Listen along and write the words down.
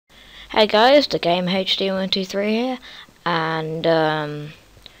Hey guys, the GamerKraft here, and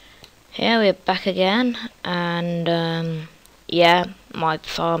here we're back again, and yeah, my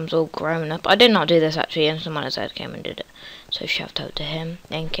farm's all grown up. I did not do this actually, instantminerz came and did it, so shout out to him,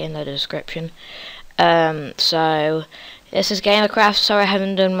 link in the description. So this is GamerKraft. Sorry I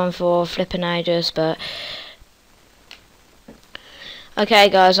haven't done one for flipping ages, but okay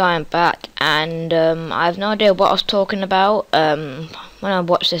guys, I am back, and I have no idea what I was talking about when I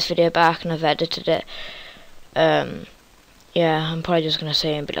watched this video back and I've edited it. Yeah, I'm probably just gonna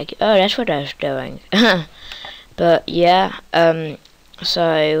say and be like, oh, that's what I was doing. But yeah,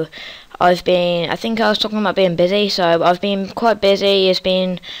 so I think I was talking about being busy, so I've been quite busy. It's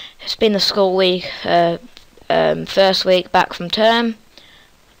been the school week, first week back from term,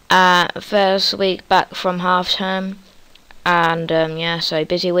 first week back from half term, and yeah, so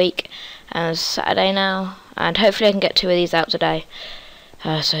busy week, and it's Saturday now, and hopefully I can get 2 of these out today.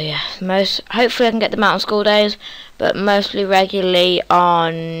 So yeah, hopefully I can get them out on school days, but mostly regularly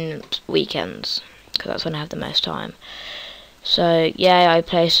on weekends, because that's when I have the most time. So yeah, I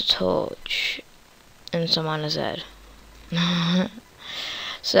placed a torch in instantminerz.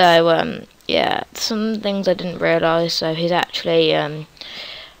 So yeah, some things I didn't realise. So he's actually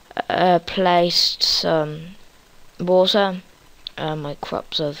placed some water. My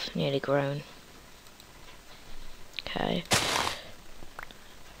crops have nearly grown. Okay.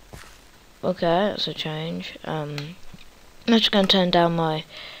 Okay, that's a change. I'm just going to turn down my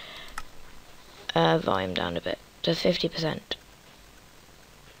volume down a bit to 50%.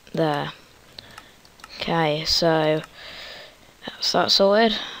 There. Okay, so that's that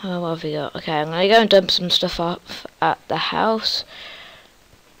sorted. Oh, what have we got? Okay, I'm going to go and dump some stuff off at the house.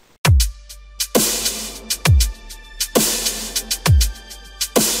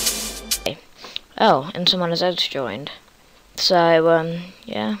 Okay. Oh, instantminerz joined. So,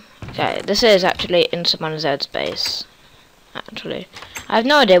 yeah. Okay, this is actually instantminerz base. Actually, I have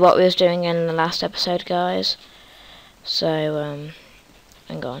no idea what we was doing in the last episode, guys. So,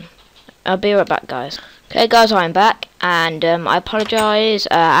 hang on. I'll be right back, guys. Okay, guys, I'm back, and I apologise.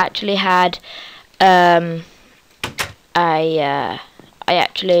 I actually had I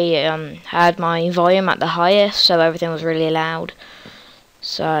actually had my volume at the highest, so everything was really loud.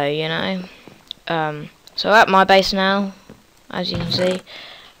 So you know, so we're at my base now, as you can see.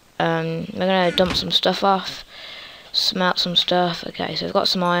 We're gonna dump some stuff off, smelt some stuff. Okay, so we've got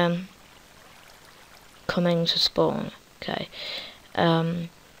some iron coming to spawn. Okay,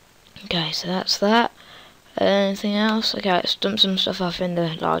 okay, so that's that. Anything else? Okay, let's dump some stuff off in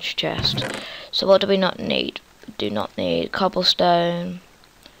the large chest. So what do we not need? We do not need cobblestone,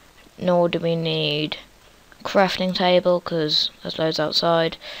 nor do we need crafting table, because there's loads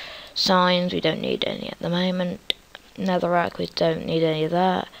outside. Signs, we don't need any at the moment. Netherrack, we don't need any of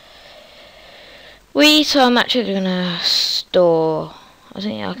that. Wheat, I'm actually gonna store. I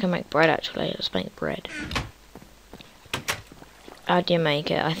think I can make bread actually. Let's make bread. How do you make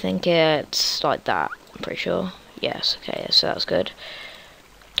it? I think it's like that. I'm pretty sure. Yes. Okay. So that's good.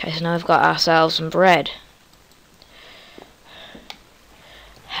 Okay. So now we've got ourselves some bread.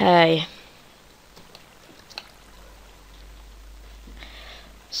 Hey.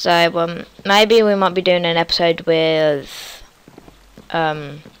 So maybe we might be doing an episode with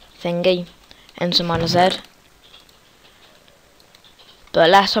thingy. instantminerz. But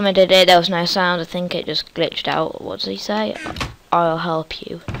last time I did it, there was no sound. I think it just glitched out. What does he say? I'll help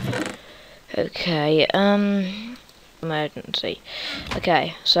you. Okay. Emergency.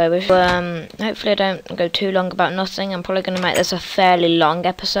 Okay. So if hopefully I don't go too long about nothing. I'm probably going to make this a fairly long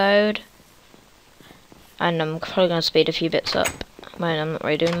episode, and I'm probably going to speed a few bits up when I'm not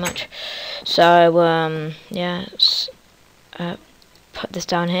really doing much. So yeah. Put this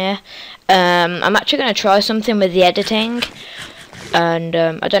down here. I'm actually going to try something with the editing, and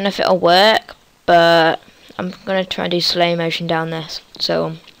I don't know if it'll work, but I'm going to try and do slow motion down this.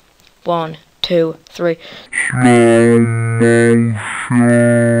 So 1, 2, 3. Slow motion.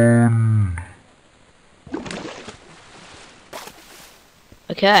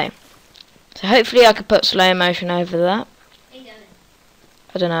 Okay, so hopefully I could put slow motion over that.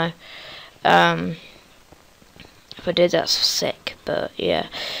 I don't know. If I did, that's sick, but yeah.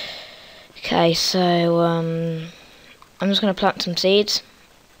 Okay, so I'm just gonna plant some seeds.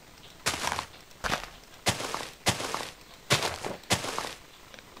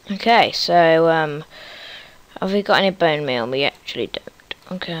 Okay, so have we got any bone meal? We actually don't.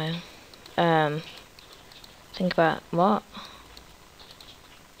 Okay. Think about what?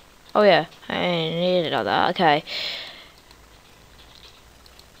 Oh yeah, I need it like that. Okay.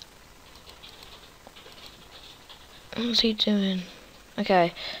 What's he doing?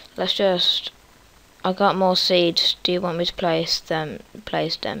 Okay, let's just... I got more seeds. Do you want me to place them?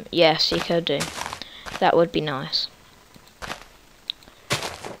 Yes, you could do. That would be nice.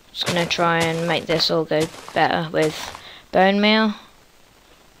 Just gonna try and make this all go better with bone meal.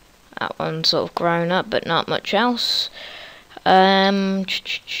 That one's sort of grown up, but not much else. Okay,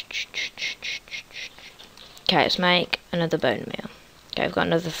 let's make another bone meal. Okay, I've got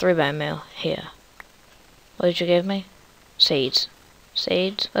another 3 bone meal here. What did you give me? Seeds.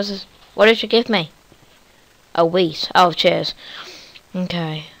 Seeds? What's this? What did you give me? Oh, wheat. Oh, cheers.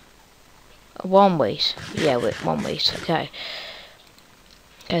 Okay. 1 wheat. Yeah, 1 wheat. Okay.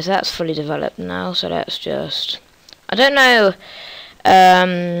 Okay, so that's fully developed now, so let's just... I don't know...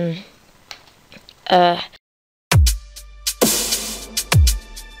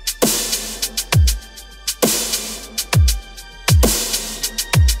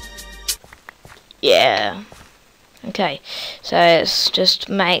 Yeah. Okay, so let's just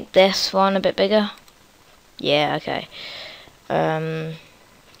make this one a bit bigger. Yeah, okay.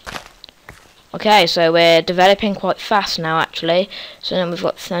 Okay, so we're developing quite fast now, actually. So then we've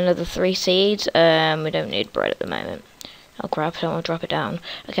got another 3 seeds. We don't need bread at the moment. Oh crap, I don't want to drop it down.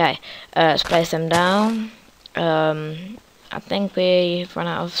 Okay, let's place them down. I think we've run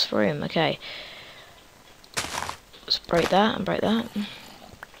out of room. Okay. Let's break that and break that.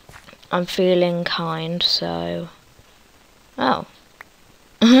 I'm feeling kind, so... Oh.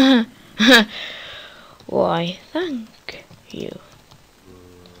 Why, thank you.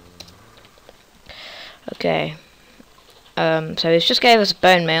 Okay. So it's just gave us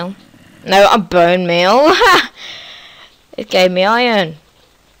bone meal. No, a bone meal. It gave me iron.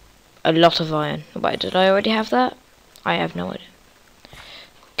 A lot of iron. Wait, did I already have that? I have no idea.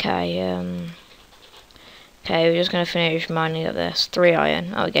 Okay, okay, we're just gonna finish mining up this. 3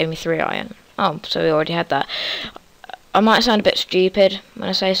 iron. Oh, it gave me 3 iron. Oh, so we already had that. I might sound a bit stupid when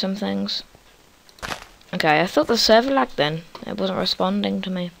I say some things. Okay, I thought the server lagged then. It wasn't responding to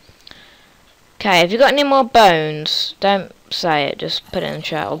me. Okay, have you got any more bones? Don't say it, just put it in the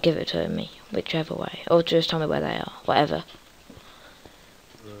chat or give it to me, whichever way. Or just tell me where they are, whatever.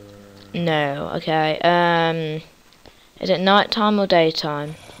 No, okay, is it nighttime or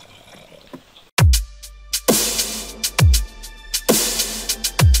daytime?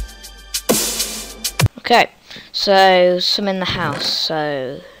 Okay, so some in the house,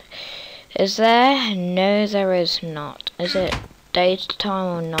 so... Is there? No, there is not. Is it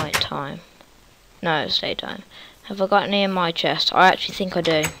daytime or nighttime? No, it's daytime. Have I got any in my chest? I actually think I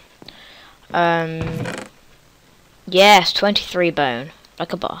do. Yes, 23 bone.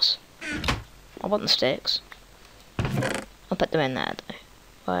 Like a boss. I want the sticks. I'll put them in there,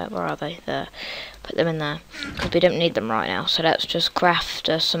 though. Where are they? There. Put them in there. Because we don't need them right now. So let's just craft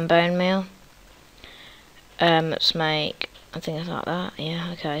some bone meal. Let's make... I think it's like that.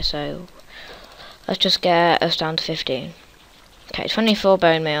 Yeah, okay, so... Let's just get us down to 15. Okay, 24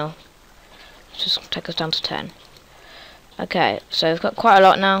 bone meal. Let's just take us down to 10. Okay, so we've got quite a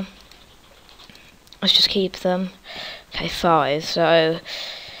lot now. Let's just keep them. Okay, 5. So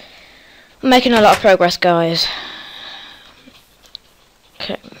we're making a lot of progress, guys.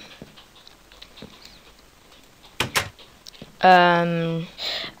 Okay.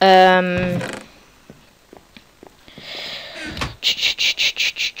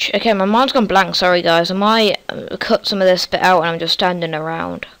 Okay, my mind's gone blank, sorry guys. I might cut some of this bit out when I'm just standing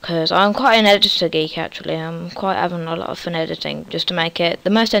around, because I'm quite an editor geek actually. I'm quite having a lot of fun editing, just to make it the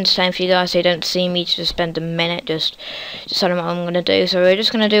most entertaining for you guys, so you don't see me just spend a minute just telling what I'm going to do. So we're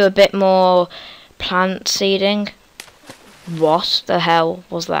just going to do a bit more plant seeding. What the hell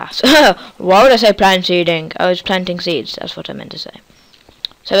was that? Why would I say plant seeding? I was planting seeds, that's what I meant to say.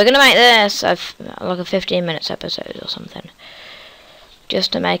 So we're going to make this like a 15 minutes episode or something,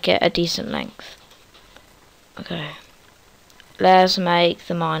 just to make it a decent length. Okay, let's make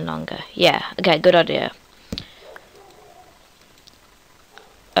the mine longer. Yeah, okay, good idea.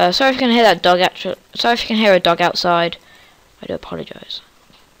 Sorry if you can hear that dog. Sorry if you can hear a dog outside. I do apologise.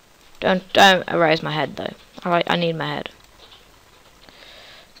 Don't erase my head though. Alright, I need my head.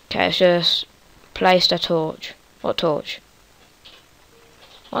 Okay, let's just place a torch. What torch?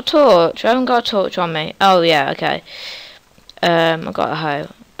 What torch? I haven't got a torch on me. Oh yeah, okay. I got a hoe.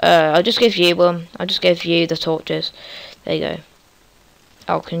 I'll just give you one. I'll just give you the torches. There you go.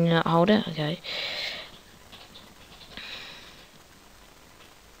 Oh, can you not hold it? Okay.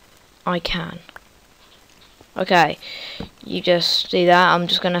 I can. Okay. You just do that. I'm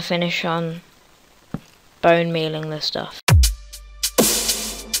just gonna finish on bone mealing this stuff.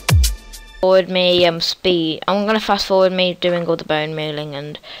 Forward me speed. I'm gonna fast forward me doing all the bone mealing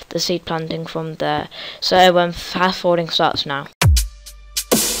and the seed planting from there. So fast forwarding starts now.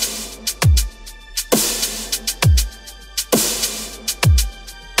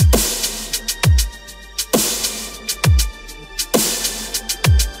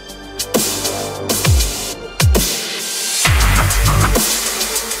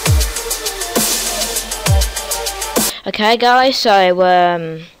 Okay guys,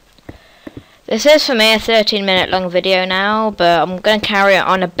 so this is for me a 13-minute long video now, but I'm going to carry it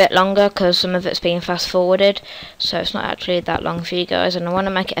on a bit longer because some of it's being fast forwarded, so it's not actually that long for you guys, and I want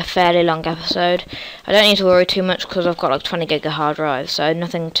to make it a fairly long episode. I don't need to worry too much because I've got like 20 gig of hard drive, so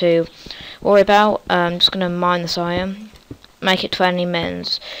nothing to worry about. I'm just going to mine the cyan, make it 20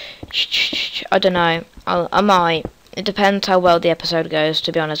 minutes. I don't know, I might. It depends how well the episode goes,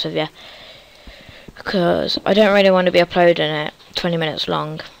 to be honest with you, because I don't really want to be uploading it 20 minutes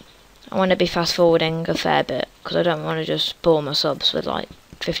long. I want to be fast forwarding a fair bit because I don't want to just bore my subs with like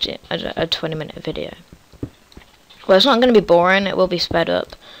a 20-minute video. Well, it's not going to be boring, it will be sped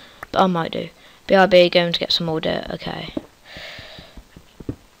up, but I might do. BRB going to get some more dirt, okay.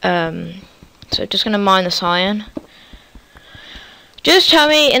 So just going to mine the cyan. Just tell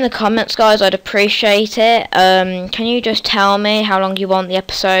me in the comments, guys, I'd appreciate it. Can you just tell me how long you want the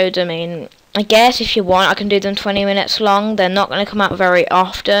episodes? I mean, I guess if you want, I can do them 20 minutes long. They're not going to come out very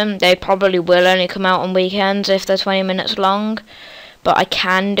often. They probably will only come out on weekends if they're 20 minutes long. But I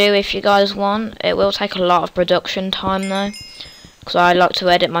can do if you guys want. It will take a lot of production time though, because I like to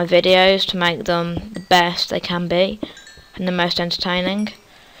edit my videos to make them the best they can be and the most entertaining.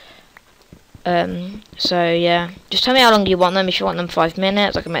 So yeah, just tell me how long you want them. If you want them 5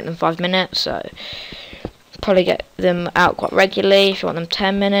 minutes, I can make them 5 minutes. So probably get them out quite regularly. If you want them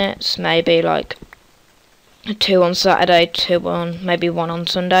 10 minutes, maybe like 2 on Saturday, 2 on, maybe 1 on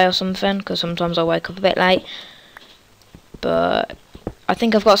Sunday or something, because sometimes I wake up a bit late. But I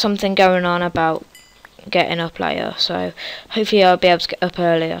think I've got something going on about getting up later, so hopefully I'll be able to get up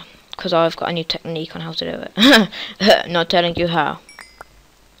earlier, because I've got a new technique on how to do it. Not telling you how,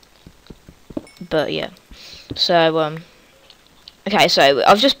 but yeah. So okay, so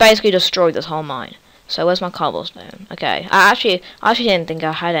I've just basically destroyed this whole mine. So where's my cobblestone? Okay, I actually didn't think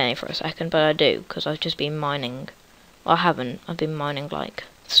I had any for a second, but I do, because I've just been mining. Well, I haven't. I've been mining like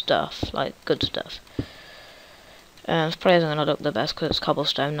stuff, like good stuff. It's probably isn't gonna look the best because it's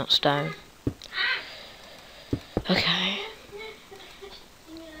cobblestone, not stone. Okay.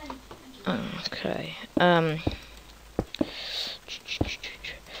 Okay.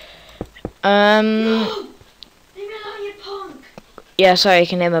 Yeah, sorry, you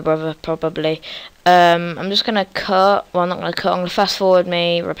can hear my brother probably. I'm just gonna cut. Well, I'm not gonna cut. I'm gonna fast forward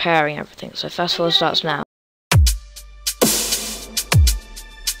me repairing everything. So fast forward starts now.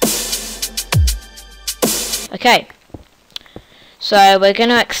 Okay. So we're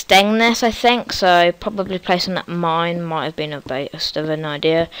gonna extend this, I think. So probably placing that mine might have been a bit of an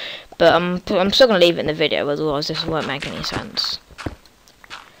idea, but I'm still gonna leave it in the video. Otherwise, this won't make any sense.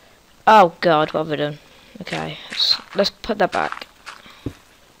 Oh God, what have I done? Okay, let's put that back.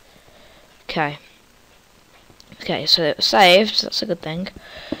 Okay. Okay, so it was saved, that's a good thing.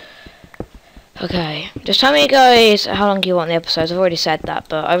 Okay, just tell me guys how long you want the episodes. I've already said that,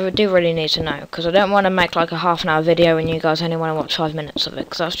 but I do really need to know, because I don't want to make like a half-an-hour video and you guys only want to watch 5 minutes of it,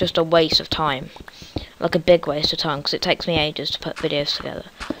 because that's just a waste of time. Like a big waste of time, because it takes me ages to put videos together.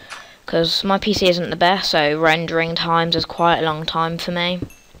 Because my PC isn't the best, so rendering times is quite a long time for me.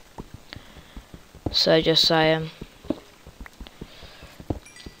 So just saying.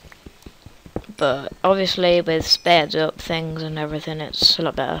 But obviously with sped up things and everything, it's a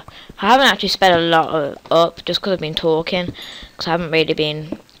lot better. I haven't actually sped a lot up just because I've been talking, because I haven't really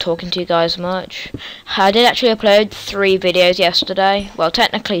been talking to you guys much. I did actually upload 3 videos yesterday. Well,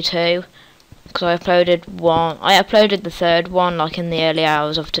 technically 2, because I uploaded one. I uploaded the 3rd one like in the early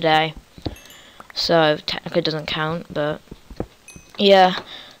hours of today, so technically it doesn't count. But yeah,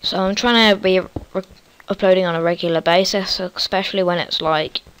 so I'm trying to be uploading on a regular basis, especially when it's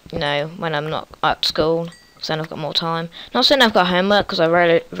like, you know, when I'm not at school, because then I've got more time. Not saying I've got homework, because I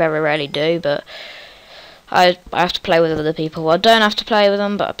very rarely do, but I have to play with other people. Well, I don't have to play with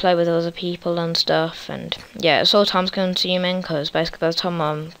them, but I play with other people and stuff, and yeah, it's all time consuming, because basically by the time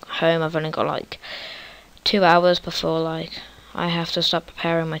I'm home, I've only got like 2 hours before like I have to start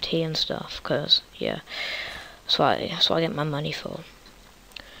preparing my tea and stuff, because yeah, that's what I get my money for.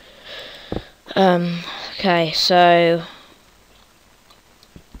 Okay, so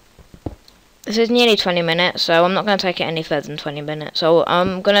this is nearly 20 minutes, so I'm not going to take it any further than 20 minutes. So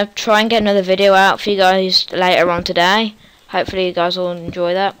I'm going to try and get another video out for you guys later on today. Hopefully you guys will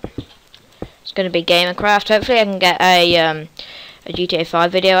enjoy that. It's going to be GamerKraft. Hopefully I can get a GTA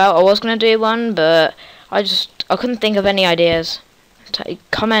 5 video out. I was going to do one, but I couldn't think of any ideas.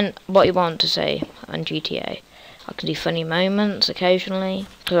 Comment what you want to see on GTA. I can do funny moments occasionally,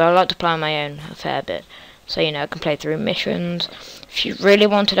 because I like to play on my own a fair bit. So, you know, I can play through missions. If you really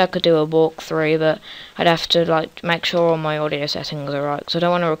wanted, I could do a walkthrough, but I'd have to, like, make sure all my audio settings are right, because I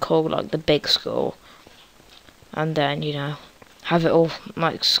don't want to record, like, the big score. and then, you know, have it all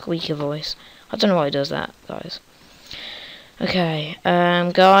like squeaky voice. I don't know why it does that, guys. Okay,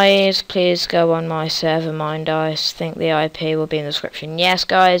 guys, please go on my server MineDice. I think the IP will be in the description. Yes,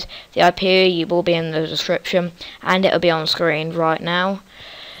 guys, the IP will be in the description, and it'll be on screen right now.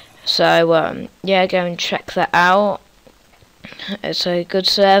 So, yeah, go and check that out. It's a good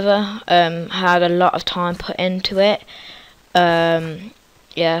server. Had a lot of time put into it.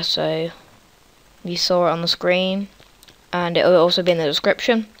 Yeah, so you saw it on the screen, and it will also be in the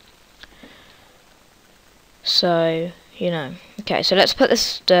description. So, you know. Okay, so let's put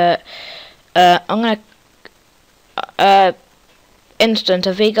this dirt. I'm gonna instant.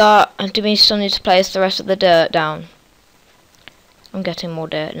 Have we got? Do we still need to place the rest of the dirt down? I'm getting more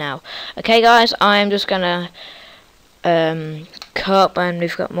dirt now. Okay, guys, I'm just gonna cut when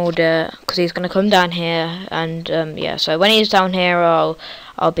we've got more dirt, because he's gonna come down here, and yeah. So when he's down here,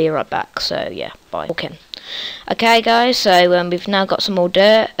 I'll be right back. So yeah, bye. Okay. Okay, guys. So we've now got some more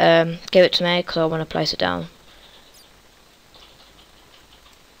dirt. Give it to me, because I want to place it down.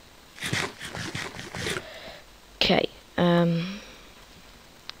 Okay.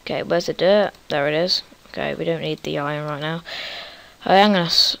 Okay, where's the dirt? There it is. Okay, we don't need the iron right now. I'm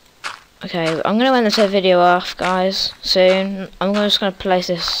gonna end this video off, guys, soon. I'm just gonna place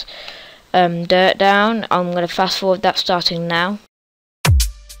this dirt down. I'm gonna fast forward that starting now.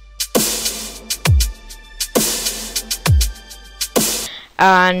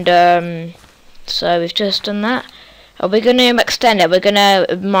 And so we've just done that. Are we gonna extend it? We're gonna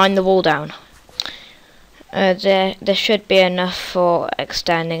mine the wall down. There should be enough for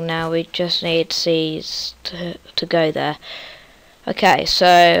extending now. We just need seeds to go there. Okay,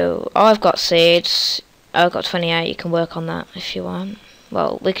 so I've got seeds. I've got 28. You can work on that if you want.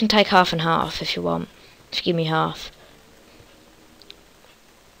 Well, we can take half and half if you want. If you give me half.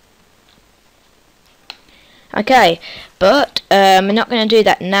 Okay, but we're not going to do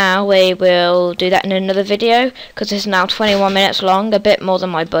that now. We will do that in another video, because it's now 21 minutes long, a bit more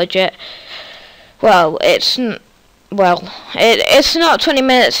than my budget. Well, it's not 20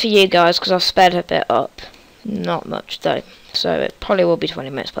 minutes for you guys, because I've sped a bit up. Not much though. So it probably will be 20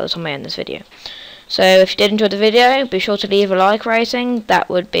 minutes by the time I end this video. So if you did enjoy the video, be sure to leave a like rating. That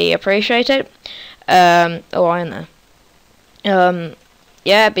would be appreciated. Oh, I know.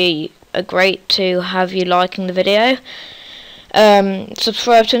 Yeah, it'd be great to have you liking the video.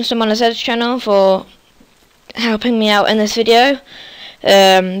 Subscribe to instantminerz channel for helping me out in this video.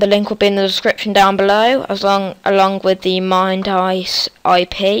 The link will be in the description down below, along with the MineDice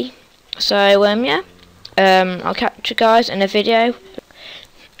IP. So yeah. I'll catch you guys in a video.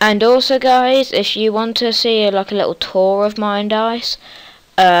 And also, guys, if you want to see like a little tour of MineDice,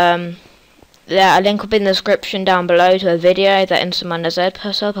 a link will be in the description down below to a video that instantminerz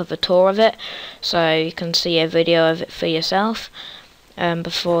puts up of a tour of it, so you can see a video of it for yourself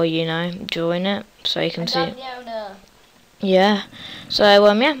before, you know, join it, so you can see it. Yeah. So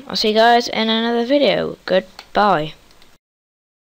yeah, I'll see you guys in another video. Goodbye.